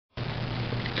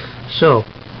So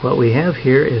what we have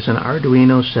here is an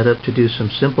Arduino set up to do some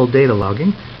simple data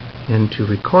logging and to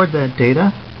record that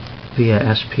data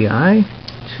via SPI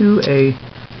to a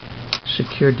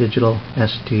secure digital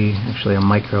SD, actually a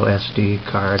micro SD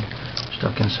card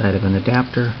stuck inside of an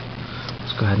adapter.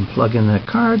 Let's go ahead and plug in that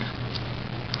card.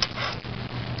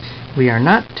 We are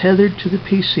not tethered to the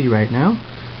PC right now.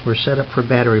 We're set up for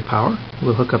battery power.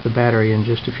 We'll hook up the battery in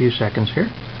just a few seconds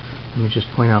here. Let me just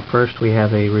point out first we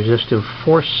have a resistive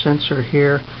force sensor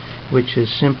here, which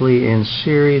is simply in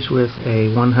series with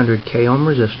a 100 k ohm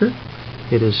resistor.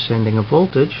 It is sending a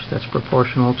voltage that's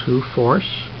proportional to force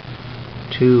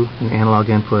to an analog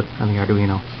input on the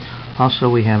Arduino. Also,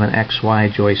 we have an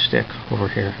XY joystick over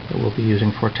here that we'll be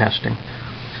using for testing.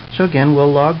 So again,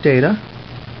 we'll log data.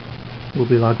 We'll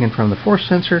be logging in from the force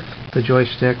sensor, the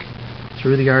joystick,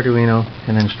 through the Arduino,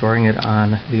 and then storing it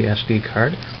on the SD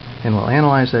card, and we'll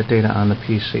analyze that data on the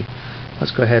PC.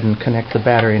 Let's go ahead and connect the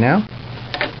battery now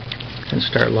and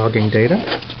start logging data.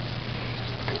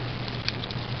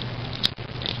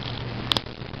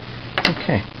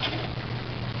 Okay.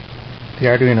 The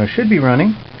Arduino should be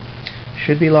running,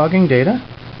 should be logging data.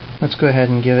 Let's go ahead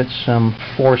and give it some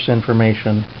force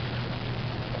information.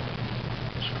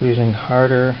 Squeezing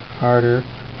harder, harder,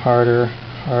 harder,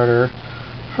 harder,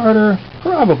 harder.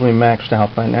 Probably maxed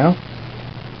out by now.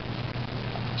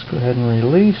 Let's go ahead and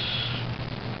release.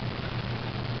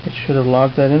 It should have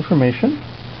logged that information.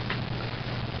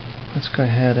 Let's go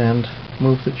ahead and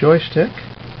move the joystick.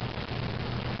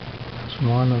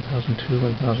 1001, 1002,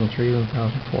 1003,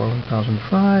 1004,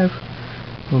 1005.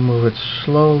 We'll move it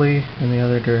slowly in the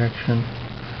other direction.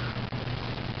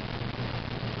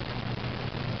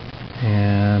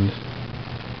 And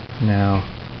now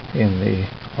in the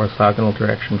orthogonal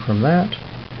direction from that.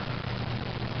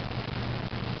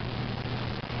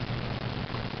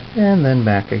 And then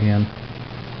back again.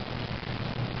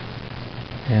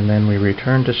 And then we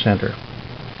return to center.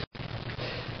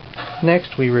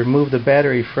 Next, we remove the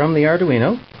battery from the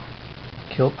Arduino,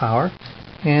 kill power,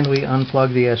 and we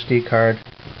unplug the SD card,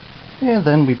 and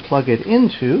then we plug it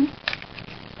into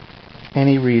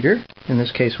any reader. In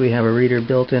this case, we have a reader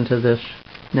built into this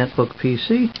netbook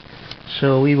PC,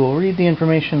 so we will read the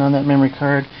information on that memory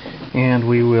card, and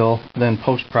we will then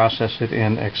post-process it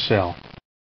in Excel.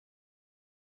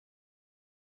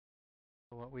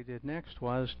 What we did next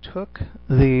was took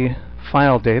the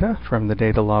file data from the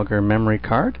data logger memory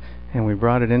card, and we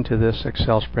brought it into this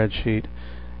Excel spreadsheet,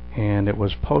 and it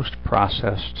was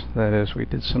post-processed. That is, we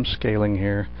did some scaling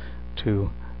here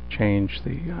to change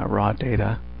the raw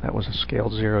data. That was a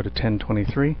scaled 0 to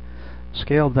 1023.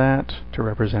 Scaled that to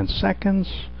represent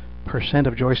seconds, percent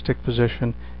of joystick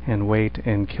position, and weight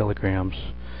in kilograms.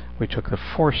 We took the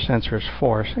force sensor's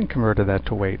force and converted that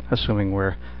to weight, assuming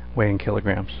we're weighing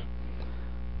kilograms.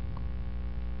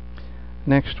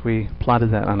 Next, we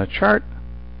plotted that on a chart,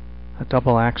 a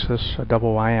double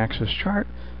y-axis chart.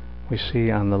 We see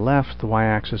on the left the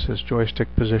y-axis is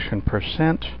joystick position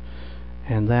percent,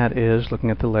 and that is,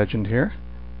 looking at the legend here,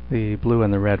 the blue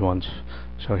and the red ones.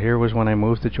 So here was when I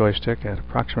moved the joystick at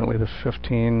approximately the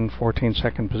 14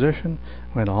 second position,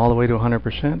 went all the way to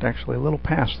 100%, actually a little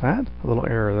past that, a little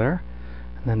error there,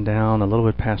 and then down a little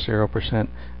bit past 0%, and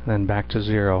then back to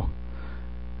 0.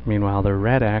 Meanwhile, the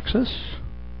red axis,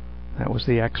 that was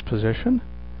the X position,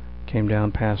 came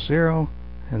down past 0,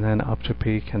 and then up to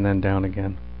peak, and then down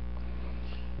again.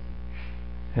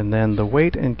 And then the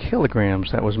weight in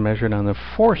kilograms, that was measured on the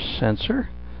force sensor.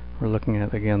 We're looking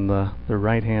at, again, the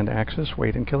right-hand axis,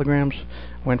 weight in kilograms,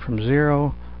 went from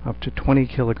 0 up to 20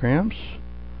 kilograms,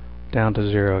 down to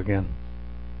 0 again.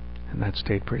 And that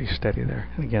stayed pretty steady there.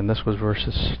 And again, this was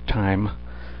versus time.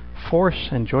 Force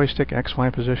and joystick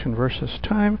XY position versus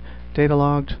time, data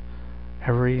logged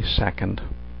every second.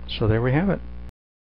 So there we have it.